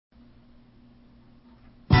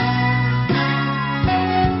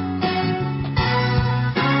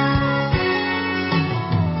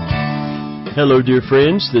Hello, dear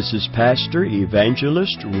friends. This is Pastor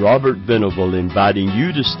Evangelist Robert Venable inviting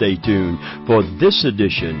you to stay tuned for this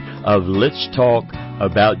edition of Let's Talk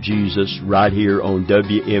About Jesus right here on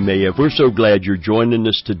WMAF. We're so glad you're joining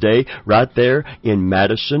us today right there in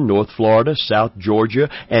Madison, North Florida, South Georgia,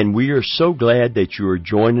 and we are so glad that you are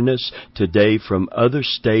joining us today from other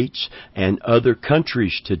states and other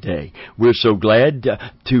countries today. We're so glad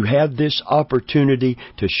to have this opportunity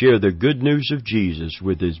to share the good news of Jesus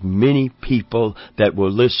with as many people that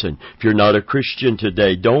will listen. If you're not a Christian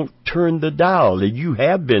today, don't turn the dial. You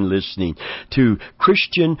have been listening to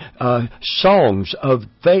Christian songs of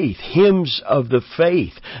faith, hymns of the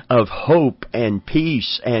faith, of hope and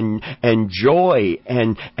peace and joy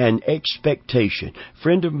and expectation.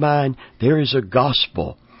 Friend of mine, there is a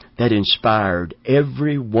gospel that inspired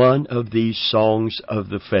every one of these songs of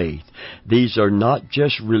the faith. These are not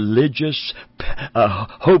just religious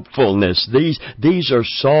hopefulness. These are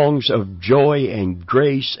songs of joy and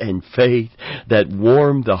grace and faith that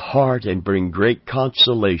warm the heart and bring great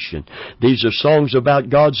consolation. These are songs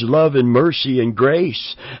about God's love and mercy and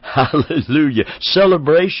grace. Hallelujah.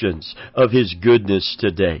 Celebrations of His goodness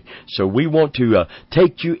today. So we want to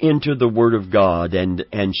take you into the Word of God and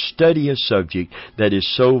study a subject that is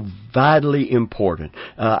so vitally important.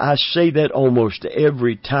 I say that almost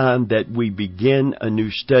every time that we begin a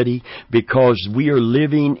new study because we are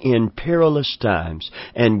living in perilous times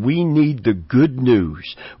and we need the good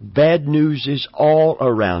news. Bad news is all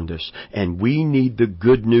around us and we need the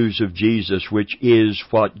good news of Jesus, which is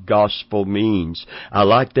what gospel means. I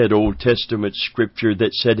like that Old Testament scripture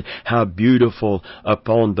that said, "How beautiful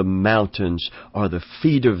upon the mountains are the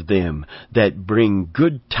feet of them that bring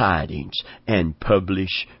good tidings and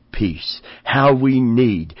publish peace." How we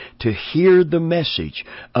need to hear the message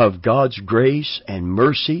of God's grace and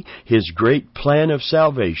mercy, His great plan of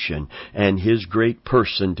salvation, and His great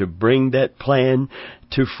person to bring that plan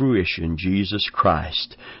to fruition, Jesus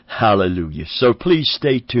Christ. Hallelujah. So please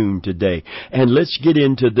stay tuned today and let's get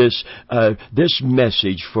into this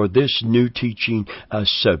message for this new teaching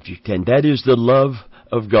subject, and that is the love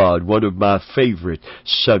of God, one of my favorite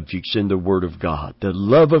subjects in the Word of God. The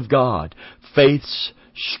love of God, faith's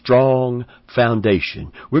strong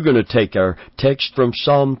foundation. We're going to take our text from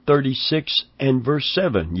Psalm 36 and verse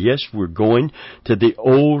 7. Yes, we're going to the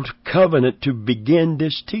Old Covenant to begin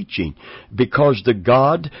this teaching because the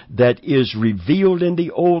God that is revealed in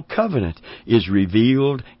the Old Covenant is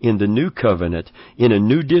revealed in the New Covenant in a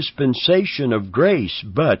new dispensation of grace,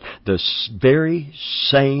 but the very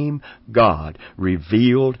same God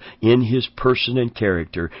revealed in His person and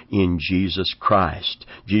character in Jesus Christ.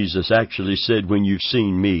 Jesus actually said, "When you've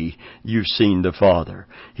seen me, you've seen the Father."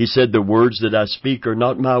 He said, "The words that I speak are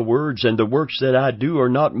not my words, and the works that I do are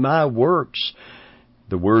not my works.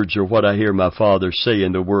 The words are what I hear my Father say,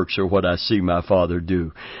 and the works are what I see my Father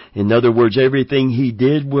do." In other words, everything He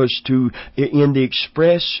did was in the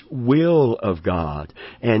express will of God.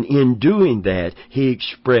 And in doing that, He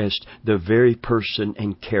expressed the very person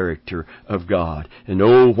and character of God. And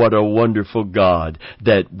oh, what a wonderful God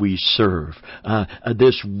that we serve.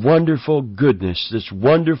 This wonderful goodness, this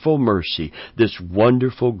wonderful mercy, this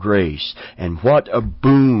wonderful grace. And what a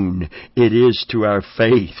boon it is to our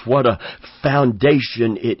faith. What a foundation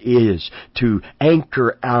it is to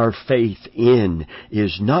anchor our faith in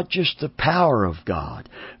is not just the power of God,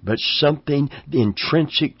 but something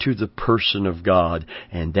intrinsic to the person of God,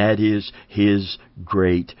 and that is His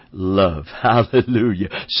great love. Hallelujah.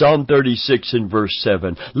 Psalm 36 and verse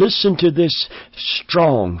 7. Listen to this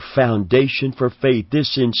strong foundation for faith,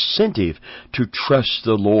 this incentive to trust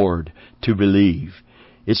the Lord, to believe.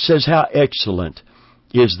 It says, "How excellent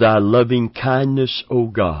is Thy loving kindness, O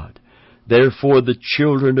God. Therefore the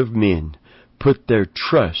children of men put their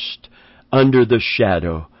trust under the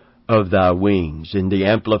shadow of Thy wings." In the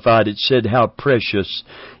Amplified it said, "How precious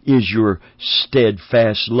is Your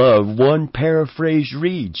steadfast love." One paraphrase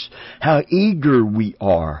reads, "How eager we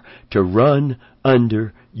are to run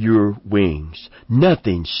under Your wings."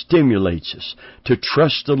 Nothing stimulates us to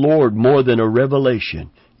trust the Lord more than a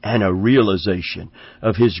revelation and a realization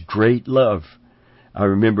of His great love. I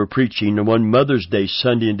remember preaching on one Mother's Day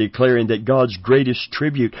Sunday and declaring that God's greatest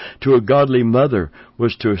tribute to a godly mother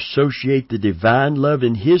was to associate the divine love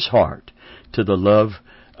in His heart to the love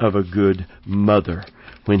of a good mother.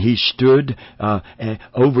 When He stood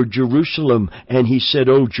over Jerusalem and He said,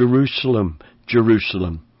 "Oh, Jerusalem,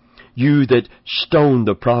 Jerusalem, You that stone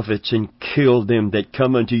the prophets and kill them that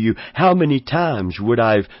come unto you. How many times would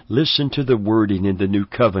I have listened to the wording in the new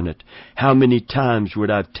covenant? How many times would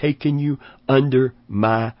I have taken you under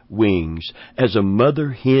my wings, as a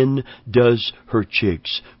mother hen does her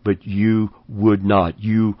chicks? But you would not.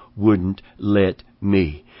 You wouldn't let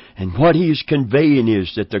me. And what he is conveying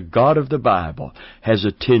is that the God of the Bible has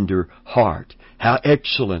a tender heart. How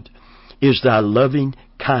excellent is thy loving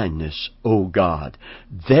kindness, O God.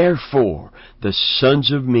 Therefore the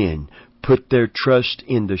sons of men put their trust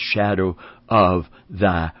in the shadow of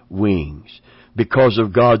thy wings. Because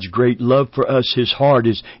of God's great love for us, his heart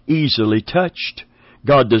is easily touched.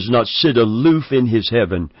 God does not sit aloof in his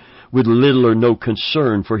heaven with little or no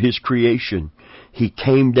concern for his creation. He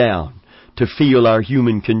came down to feel our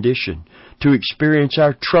human condition, to experience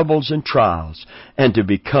our troubles and trials, and to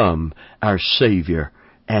become our Savior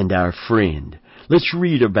and our friend. Let's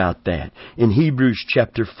read about that in Hebrews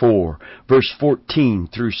chapter 4, verse 14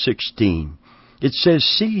 through 16. It says,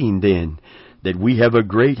 "Seeing then that we have a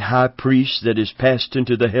great high priest that is passed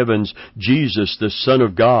into the heavens, Jesus the Son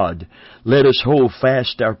of God, let us hold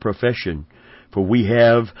fast our profession. For we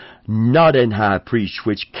have not an high priest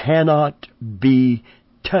which cannot be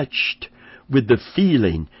touched with the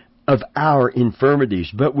feeling of our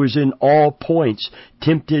infirmities, but was in all points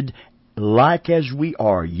tempted like as we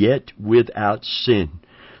are, yet without sin.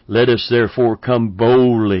 Let us therefore come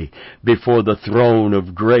boldly before the throne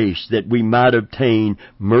of grace, that we might obtain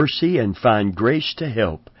mercy and find grace to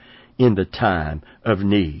help in the time of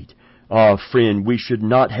need." Ah, friend, we should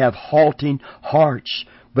not have halting hearts,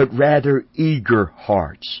 but rather eager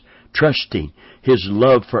hearts, trusting his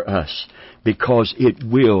love for us, because it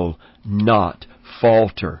will not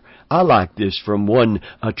falter. I like this from one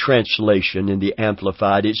translation in the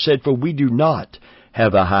Amplified. It said, "For we do not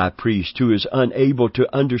have a high priest who is unable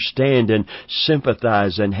to understand and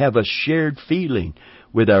sympathize and have a shared feeling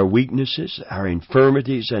with our weaknesses, our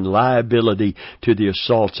infirmities, and liability to the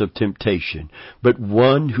assaults of temptation, but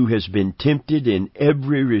one who has been tempted in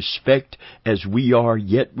every respect as we are,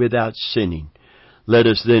 yet without sinning. Let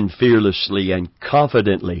us then fearlessly and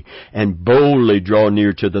confidently and boldly draw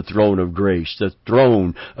near to the throne of grace, the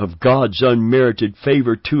throne of God's unmerited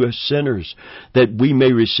favor to us sinners, that we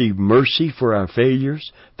may receive mercy for our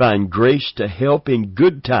failures, find grace to help in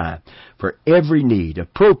good time for every need,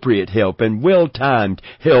 appropriate help and well-timed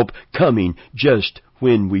help coming just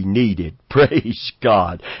when we need it." Praise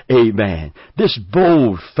God. Amen. This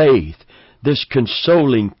bold faith, this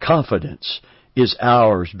consoling confidence is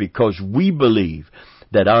ours because we believe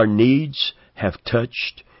that our needs have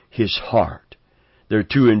touched his heart. There are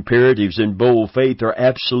two imperatives in bold faith or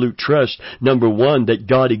absolute trust. Number one, that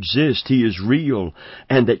God exists, he is real,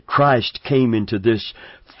 and that Christ came into this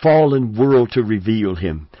fallen world to reveal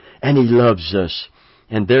him, and he loves us,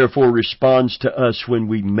 and therefore responds to us when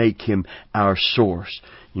we make him our source.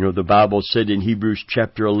 You know, the Bible said in Hebrews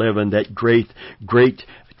chapter 11, that great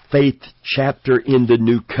faith chapter in the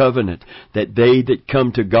New Covenant, that they that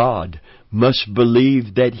come to God must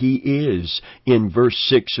believe that he is, in verse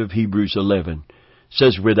 6 of Hebrews 11. It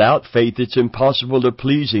says, "Without faith it's impossible to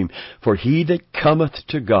please him, for he that cometh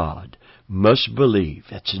to God must believe,"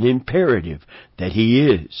 that's an imperative, "that he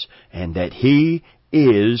is, and that he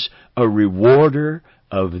is a rewarder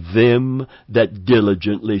of them that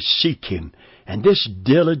diligently seek him." And this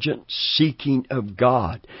diligent seeking of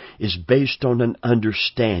God is based on an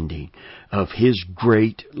understanding of his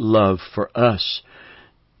great love for us.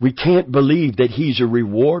 We can't believe that he's a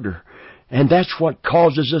rewarder, and that's what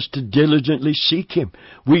causes us to diligently seek him.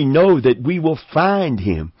 We know that we will find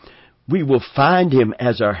him. We will find him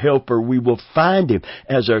as our helper. We will find him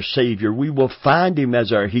as our Savior. We will find him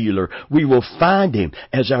as our healer. We will find him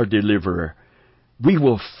as our deliverer. We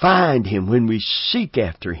will find him when we seek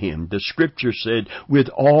after him, the Scripture said, with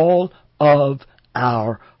all of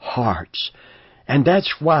our hearts. And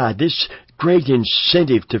that's why this great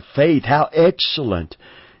incentive to faith, how excellent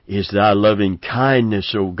is thy loving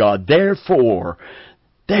kindness, O God. Therefore,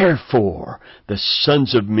 the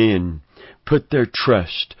sons of men put their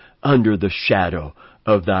trust under the shadow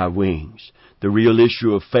of thy wings. The real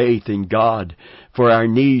issue of faith in God for our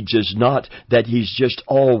needs is not that he's just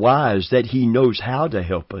all-wise, that he knows how to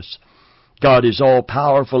help us. God is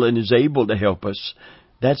all-powerful and is able to help us.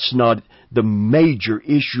 That's not the major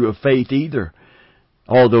issue of faith either,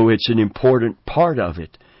 although it's an important part of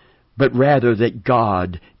it. But rather that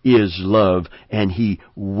God is love and he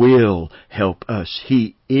will help us.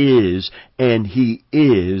 He is, and he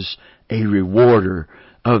is a rewarder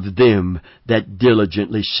of them that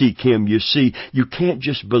diligently seek him. You see, you can't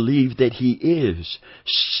just believe that he is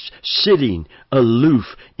sitting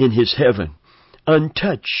aloof in his heaven,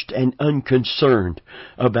 untouched and unconcerned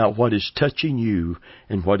about what is touching you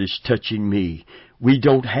and what is touching me. We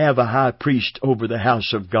don't have a high priest over the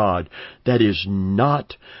house of God that is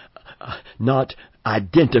not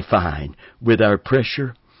identifying with our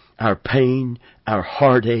pressure, our pain, our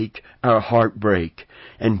heartache, our heartbreak.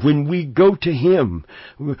 And when we go to Him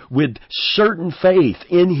with certain faith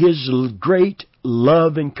in His great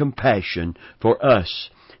love and compassion for us,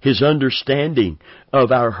 His understanding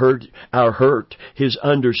of our hurt, His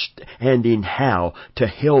understanding how to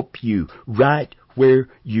help you right where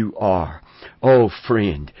you are. Oh,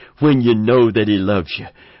 friend, when you know that He loves you,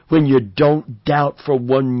 when you don't doubt for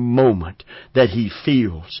one moment that He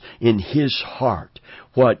feels in His heart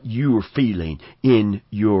what you're feeling in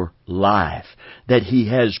your life, that He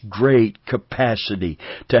has great capacity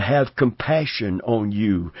to have compassion on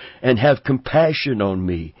you and have compassion on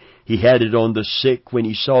me. He had it on the sick when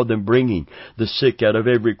He saw them bringing the sick out of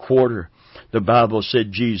every quarter. The Bible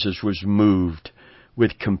said Jesus was moved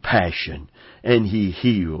with compassion, and He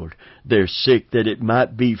healed their sick, that it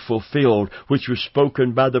might be fulfilled, which was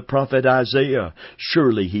spoken by the prophet Isaiah.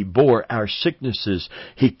 Surely He bore our sicknesses.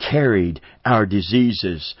 He carried our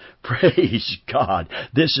diseases. Praise God.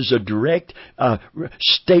 This is a direct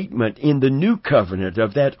statement in the new covenant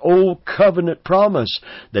of that old covenant promise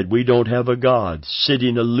that we don't have a God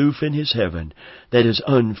sitting aloof in His heaven that is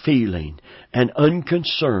unfeeling and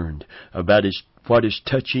unconcerned about what is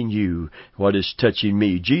touching you, what is touching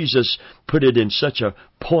me. Jesus put it in such a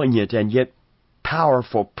poignant and yet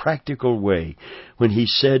powerful, practical way when He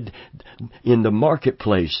said in the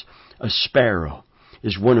marketplace, a sparrow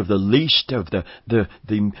is one of the least of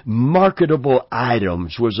the marketable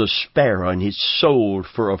items was a sparrow, and he's sold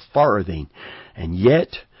for a farthing. And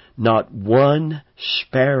yet not one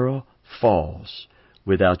sparrow falls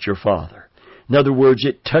without your Father. In other words,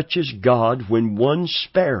 it touches God when one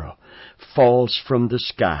sparrow falls from the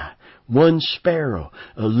sky. One sparrow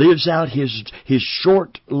lives out his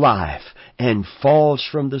short life and falls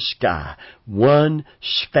from the sky. One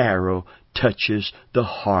sparrow touches the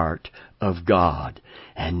heart of God.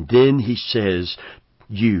 And then He says,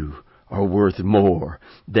 you are worth more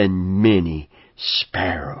than many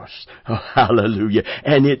sparrows. Oh, hallelujah.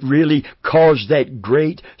 And it really caused that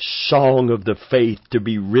great song of the faith to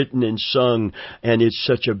be written and sung. And it's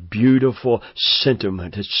such a beautiful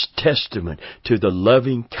sentiment. It's testament to the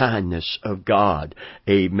loving kindness of God.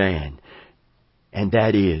 Amen. And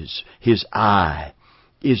that is, His eye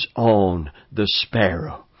is on the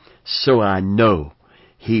sparrow. So I know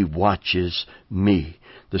He watches me.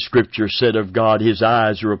 The Scripture said of God, His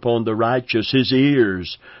eyes are upon the righteous. His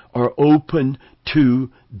ears are open to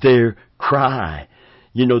their cry.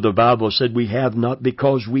 You know, the Bible said we have not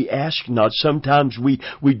because we ask not. Sometimes we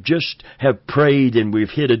just have prayed and we've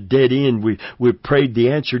hit a dead end. We've prayed,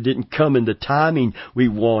 the answer didn't come in the timing we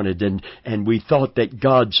wanted, and we thought that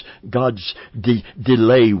God's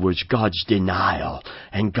delay was God's denial.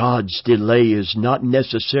 And God's delay is not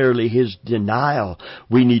necessarily His denial.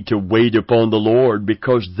 We need to wait upon the Lord,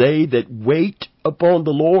 because they that wait upon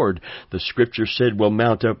the Lord, the Scripture said, will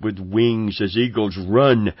mount up with wings as eagles,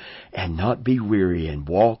 run and not be weary, and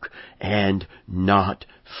walk and not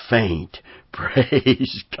faint.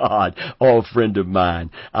 Praise God. Oh, friend of mine,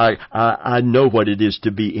 I know what it is to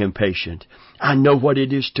be impatient. I know what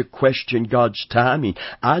it is to question God's timing.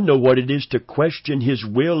 I know what it is to question His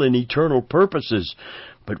will and eternal purposes.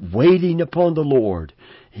 But waiting upon the Lord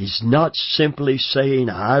is not simply saying,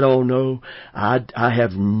 I don't know, I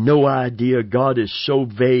have no idea, God is so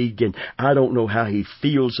vague, and I don't know how He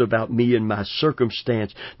feels about me and my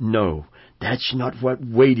circumstance. No, that's not what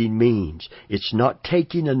waiting means. It's not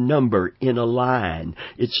taking a number in a line.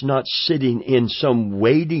 It's not sitting in some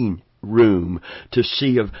waiting room to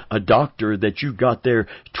see a doctor that you got there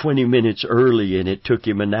 20 minutes early and it took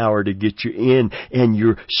him an hour to get you in, and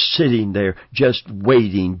you're sitting there just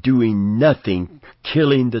waiting, doing nothing,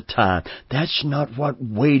 killing the time. That's not what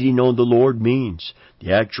waiting on the Lord means.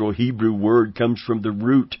 The actual Hebrew word comes from the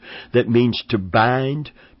root that means to bind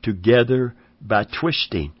together by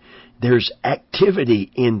twisting. There's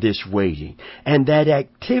activity in this waiting. And that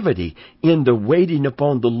activity in the waiting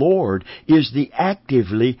upon the Lord is the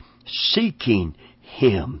actively seeking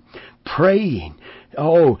Him, praying,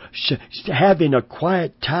 having a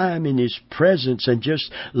quiet time in His presence and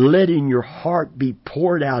just letting your heart be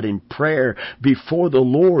poured out in prayer before the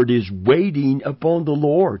Lord is waiting upon the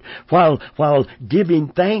Lord, while giving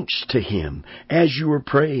thanks to Him as you are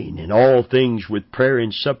praying, in all things with prayer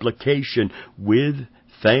and supplication with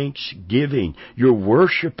thanksgiving. You're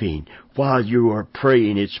worshiping while you are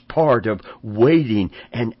praying. It's part of waiting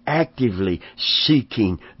and actively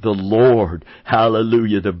seeking the Lord.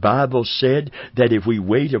 Hallelujah. The Bible said that if we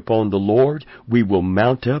wait upon the Lord, we will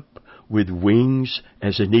mount up with wings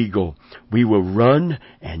as an eagle. We will run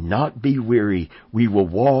and not be weary. We will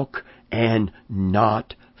walk and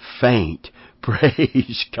not faint.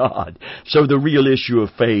 Praise God. So the real issue of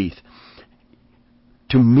faith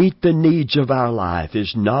to meet the needs of our life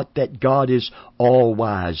is not that God is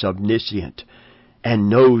all-wise, omniscient, and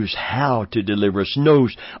knows how to deliver us,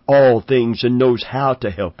 knows all things, and knows how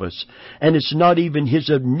to help us. And it's not even His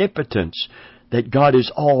omnipotence that God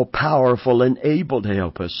is all-powerful and able to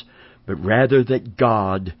help us, but rather that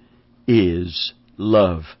God is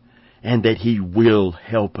love, and that He will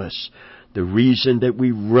help us. The reason that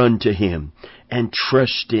we run to Him and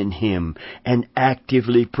trust in Him and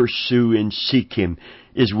actively pursue and seek Him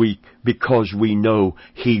is because we know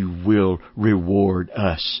He will reward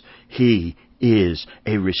us. He is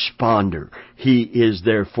a responder. He is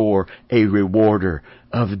therefore a rewarder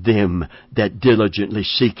of them that diligently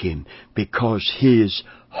seek Him, because His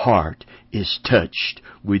heart is touched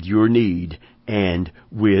with your need and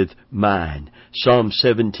with mine. Psalm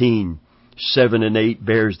 17, 7 and 8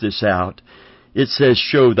 bears this out. It says,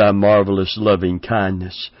 "Show Thy marvelous loving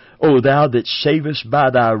kindness, O Thou that savest by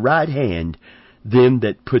Thy right hand them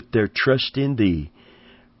that put their trust in Thee,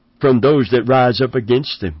 from those that rise up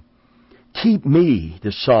against them. Keep me,"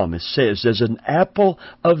 the psalmist says, "as an apple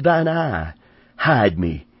of Thine eye. Hide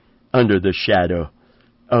me under the shadow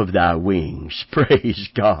of Thy wings." Praise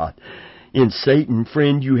God. In Satan,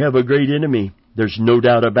 friend, you have a great enemy. There's no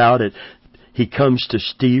doubt about it. He comes to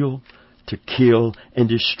steal, to kill, and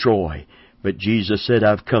destroy. But Jesus said,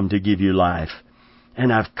 "I've come to give you life,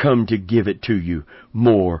 and I've come to give it to you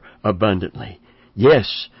more abundantly."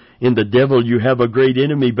 Yes, in the devil you have a great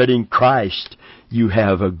enemy, but in Christ you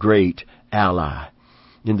have a great ally.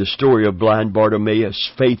 In the story of blind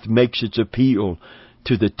Bartimaeus, faith makes its appeal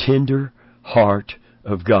to the tender heart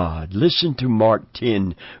of God. Listen to Mark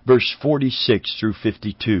 10, verse 46 through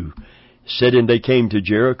 52. It said, "And they came to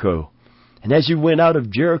Jericho. And as He went out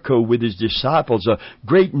of Jericho with His disciples, a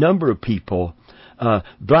great number of people,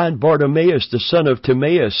 blind Bartimaeus, the son of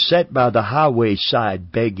Timaeus, sat by the highway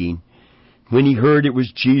side begging. When he heard it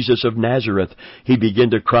was Jesus of Nazareth, he began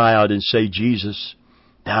to cry out and say, 'Jesus,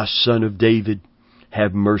 Thou Son of David,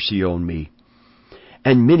 have mercy on me.'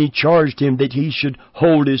 And many charged him that he should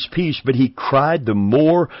hold his peace, but he cried the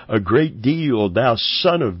more a great deal, 'Thou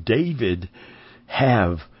Son of David,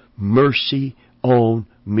 have mercy on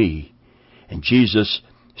me.' And Jesus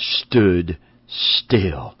stood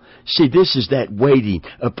still." See, this is that waiting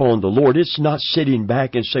upon the Lord. It's not sitting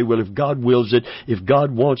back and say, "Well, if God wills it, if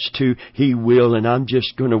God wants to, He will, and I'm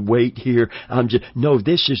just going to wait here." No,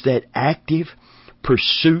 this is that active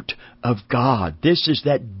pursuit of God. This is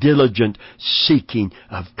that diligent seeking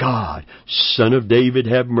of God. "Son of David,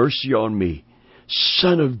 have mercy on me.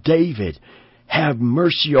 Son of David, have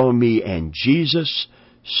mercy on me." And Jesus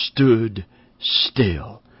stood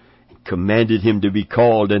still, commanded him to be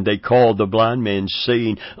called. And they called the blind man,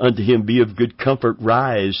 saying unto him, "Be of good comfort,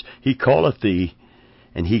 rise, he calleth thee."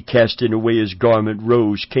 And he, casting away his garment,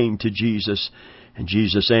 rose, came to Jesus. And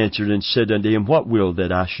Jesus answered and said unto him, "What will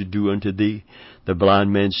that I should do unto thee?" The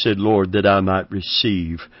blind man said, "Lord, that I might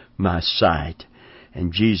receive my sight."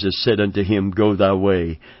 And Jesus said unto him, "Go thy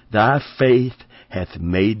way, thy faith hath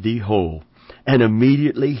made thee whole." And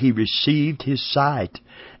immediately he received his sight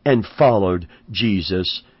and followed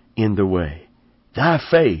Jesus in the way. Thy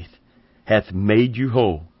faith hath made you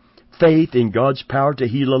whole. Faith in God's power to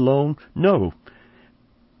heal alone? No.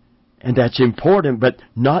 And that's important, but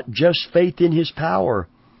not just faith in His power.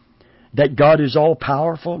 That God is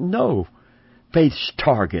all-powerful? No. Faith's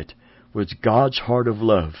target was God's heart of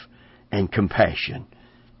love and compassion.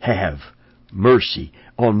 Have mercy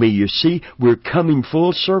on me. You see, we're coming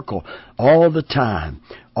full circle all the time.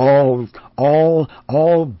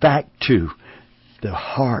 All back to the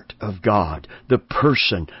heart of God, the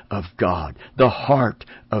person of God, the heart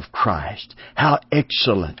of Christ. How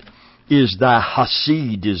excellent is Thy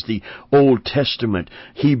Hasid, is the Old Testament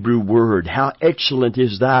Hebrew word. How excellent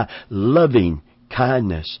is Thy loving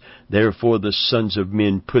kindness. Therefore the sons of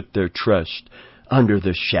men put their trust under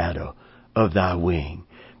the shadow of Thy wing.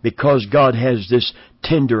 Because God has this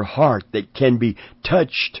tender heart that can be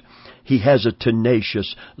touched, He has a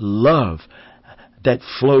tenacious love that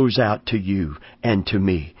flows out to you and to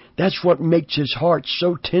me. That's what makes His heart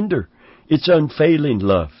so tender. It's unfailing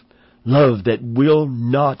love. Love that will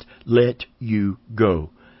not let you go.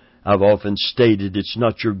 I've often stated it's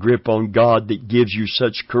not your grip on God that gives you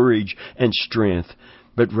such courage and strength,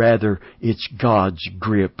 but rather it's God's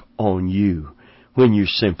grip on you when you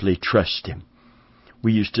simply trust Him.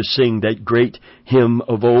 We used to sing that great hymn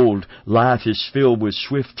of old, life is filled with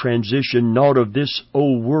swift transition, naught of this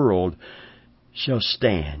old world shall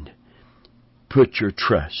stand. Put your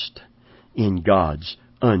trust in God's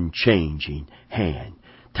unchanging hand.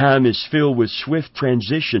 Time is filled with swift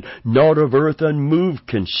transition, naught of earth unmoved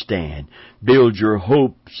can stand. Build your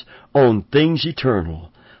hopes on things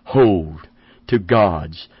eternal. Hold to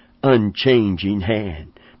God's unchanging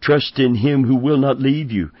hand. Trust in Him who will not leave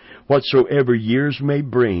you, whatsoever years may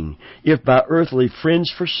bring. If by earthly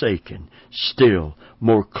friends forsaken, still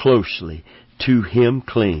more closely to Him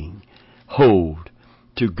cling. Hold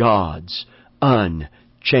to God's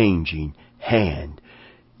unchanging hand.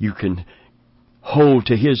 You can hold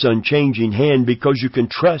to His unchanging hand because you can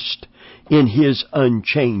trust in His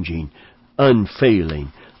unchanging,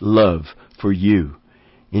 unfailing love for you.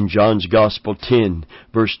 In John's Gospel 10,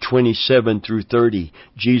 verse 27 through 30,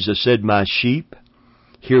 Jesus said, My sheep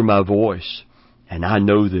hear my voice, and I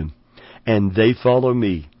know them, and they follow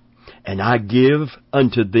me. And I give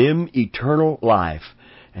unto them eternal life,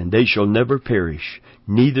 and they shall never perish,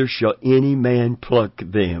 neither shall any man pluck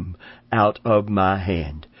them out of my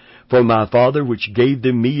hand. For my Father which gave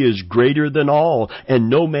them me is greater than all, and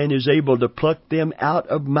no man is able to pluck them out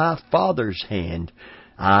of my Father's hand.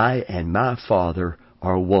 I and my Father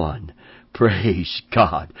are one. Praise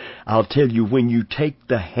God. I'll tell you, when you take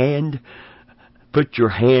the hand, put your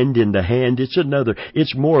hand in the hand,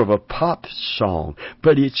 it's more of a pop song,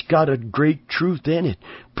 but it's got a great truth in it.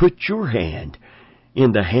 Put your hand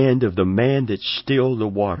in the hand of the man that stilled the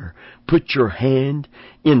water. Put your hand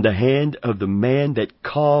in the hand of the man that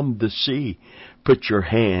calmed the sea. Put your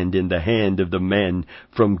hand in the hand of the man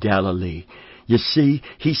from Galilee. You see,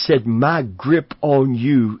 He said, my grip on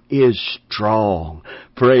you is strong.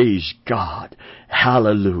 Praise God.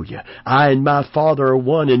 Hallelujah. I and my Father are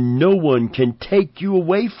one, and no one can take you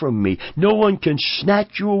away from me. No one can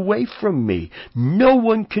snatch you away from me. No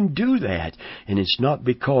one can do that. And it's not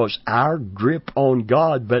because our grip on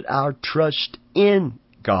God, but our trust in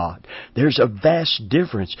God. There's a vast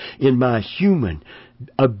difference in my human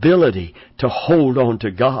ability to hold on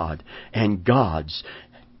to God and God's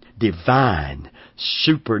divine,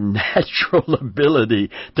 supernatural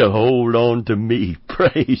ability to hold on to me.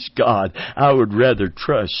 Praise God. I would rather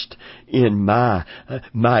trust in my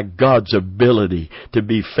God's ability to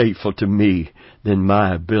be faithful to me than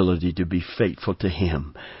my ability to be faithful to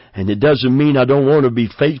Him. And it doesn't mean I don't want to be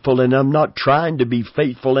faithful, and I'm not trying to be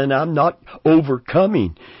faithful, and I'm not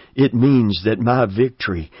overcoming. It means that my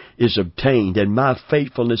victory is obtained and my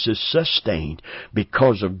faithfulness is sustained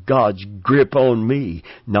because of God's grip on me,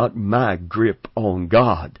 not my grip on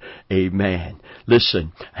God. Amen.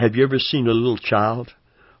 Listen, have you ever seen a little child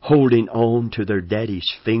holding on to their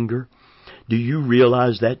daddy's finger? Do you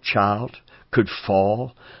realize that child could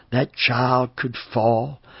fall? That child could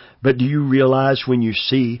fall. But do you realize when you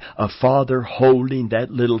see a father holding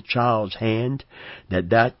that little child's hand,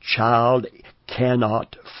 that child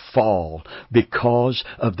cannot fall because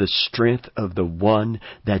of the strength of the one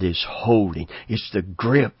that is holding. It's the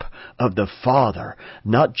grip of the Father,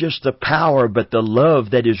 not just the power, but the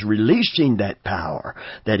love that is releasing that power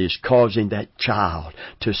that is causing that child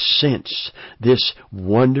to sense this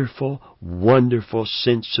wonderful, wonderful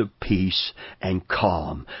sense of peace and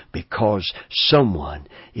calm because someone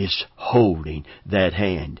is holding that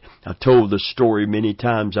hand. I've told the story many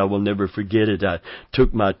times. I will never forget it. I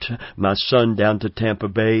took my son down to Tampa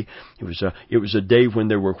Bay. It was a day when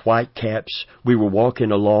there were white caps. We were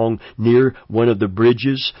walking along near one of the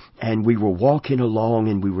bridges, and we were walking along,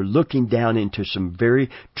 and we were looking down into some very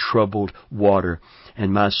troubled water.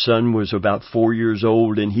 And my son was about 4 years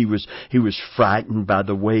old, and he was frightened by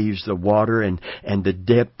the waves, the water, and the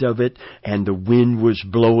depth of it, and the wind was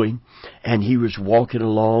blowing, and he was walking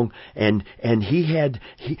along, and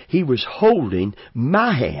he was holding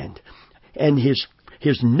my hand, and his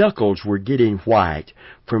knuckles were getting white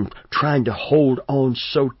from trying to hold on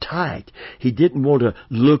so tight. He didn't want to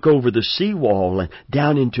look over the seawall and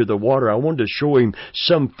down into the water. I wanted to show him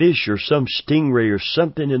some fish or some stingray or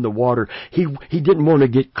something in the water. He didn't want to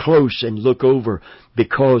get close and look over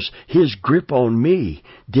because his grip on me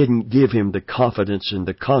didn't give him the confidence and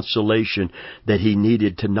the consolation that he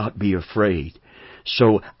needed to not be afraid.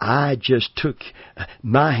 So I just took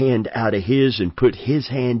my hand out of his and put his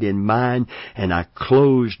hand in mine, and I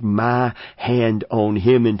closed my hand on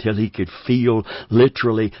him until he could feel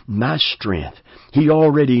literally my strength. He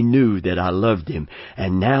already knew that I loved him,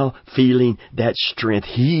 and now feeling that strength,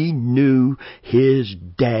 he knew his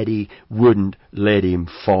daddy wouldn't let him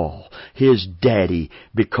fall. His daddy,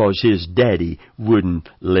 because his daddy wouldn't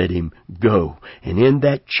let him go. And in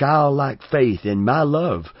that childlike faith in my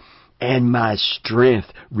love, and my strength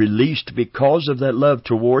released because of that love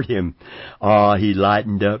toward him, he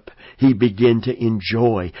lightened up. He began to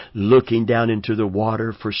enjoy looking down into the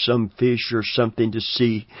water for some fish or something to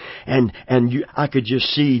see. I could just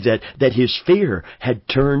see that his fear had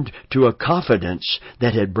turned to a confidence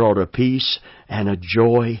that had brought a peace and a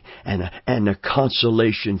joy and a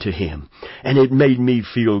consolation to him. And it made me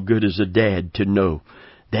feel good as a dad to know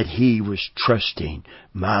that he was trusting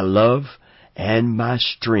my love and my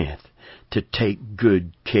strength to take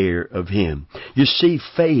good care of him. You see,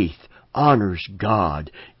 faith honors God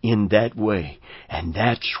in that way. And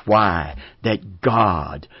that's why that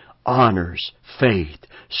God honors faith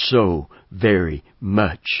so very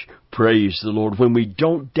much. Praise the Lord. When we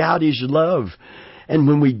don't doubt His love, and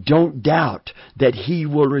when we don't doubt that He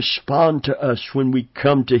will respond to us when we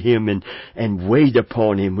come to Him and wait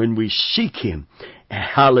upon Him, when we seek Him.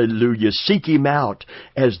 Hallelujah. Seek Him out,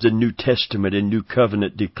 as the New Testament and New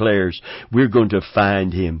Covenant declares. We're going to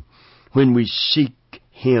find Him when we seek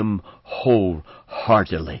Him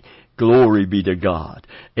wholeheartedly. Glory be to God.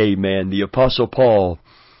 Amen. The Apostle Paul,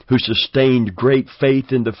 who sustained great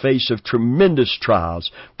faith in the face of tremendous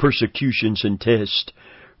trials, persecutions, and tests,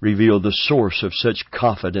 revealed the source of such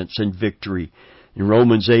confidence and victory. In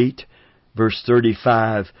Romans 8, verse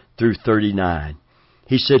 35 through 39,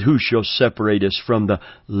 he said, "Who shall separate us from the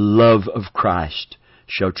love of Christ?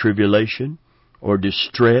 Shall tribulation, or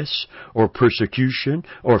distress, or persecution,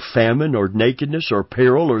 or famine, or nakedness, or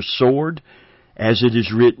peril, or sword? As it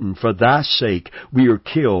is written, for thy sake we are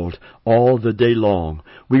killed all the day long.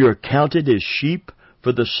 We are counted as sheep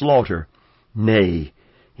for the slaughter. Nay,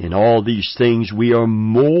 in all these things we are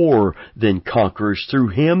more than conquerors through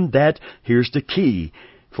Him that," here's the key,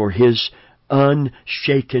 "for His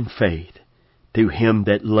unshaken faith, through Him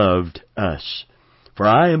that loved us. For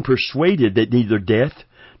I am persuaded that neither death,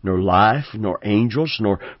 nor life, nor angels,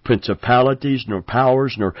 nor principalities, nor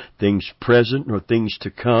powers, nor things present, nor things to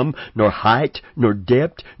come, nor height, nor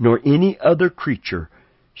depth, nor any other creature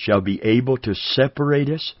shall be able to separate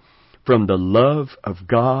us from the love of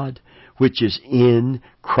God, which is in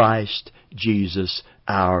Christ Jesus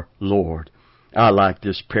our Lord." I like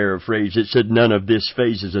this paraphrase. It said, none of this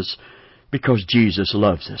phases us because Jesus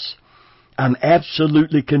loves us. I'm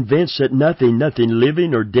absolutely convinced that nothing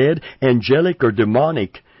living or dead, angelic or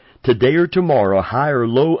demonic, today or tomorrow, high or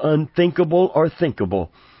low, unthinkable or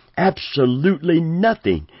thinkable, absolutely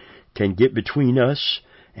nothing can get between us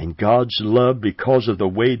and God's love because of the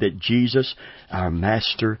way that Jesus, our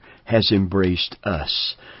Master, has embraced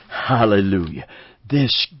us. Hallelujah.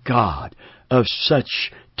 This God of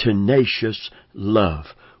such tenacious love,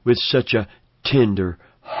 with such a tender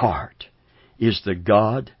heart, is the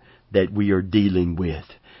God that we are dealing with.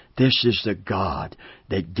 This is the God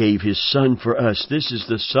that gave His Son for us. This is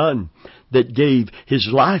the Son that gave His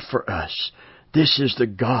life for us. This is the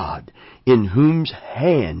God in whose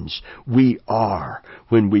hands we are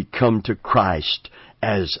when we come to Christ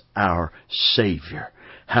as our Savior.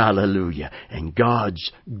 Hallelujah. And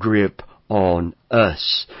God's grip on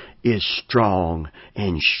us is strong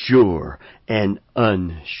and sure and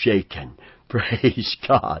unshaken. Praise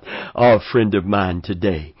God. Oh, friend of mine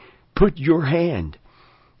today, put your hand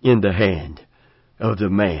in the hand of the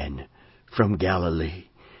man from Galilee.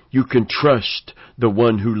 You can trust the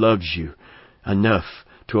one who loves you enough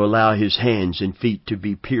to allow His hands and feet to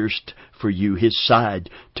be pierced for you, His side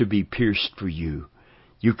to be pierced for you.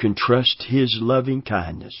 You can trust His loving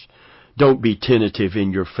kindness. Don't be tentative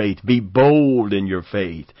in your faith. Be bold in your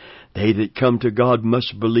faith. They that come to God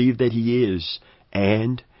must believe that He is,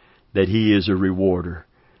 and that He is a rewarder.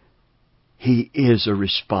 He is a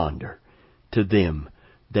responder to them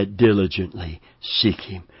that diligently seek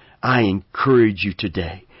Him. I encourage you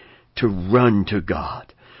today to run to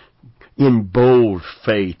God in bold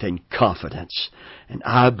faith and confidence. And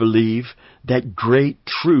I believe that great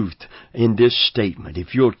truth in this statement.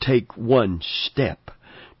 If you'll take one step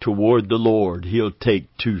toward the Lord, He'll take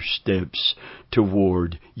 2 steps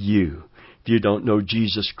toward you. If you don't know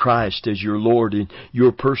Jesus Christ as your Lord and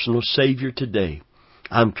your personal Savior today,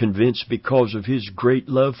 I'm convinced because of His great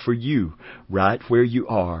love for you, right where you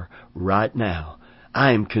are, right now,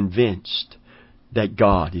 I am convinced that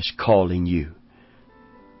God is calling you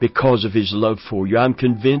because of His love for you. I'm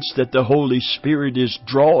convinced that the Holy Spirit is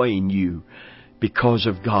drawing you because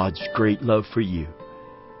of God's great love for you.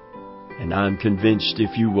 And I'm convinced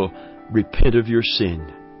if you will repent of your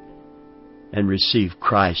sin and receive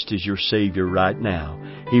Christ as your Savior right now,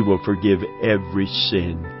 He will forgive every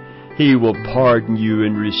sin. He will pardon you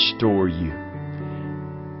and restore you.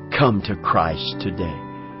 Come to Christ today.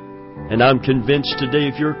 And I'm convinced today,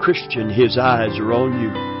 if you're a Christian, His eyes are on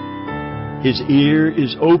you. His ear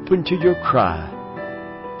is open to your cry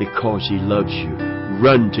because He loves you.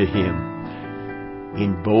 Run to Him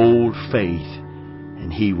in bold faith,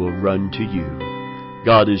 and He will run to you.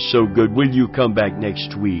 God is so good. Will you come back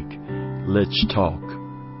next week? Let's talk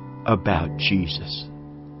about Jesus.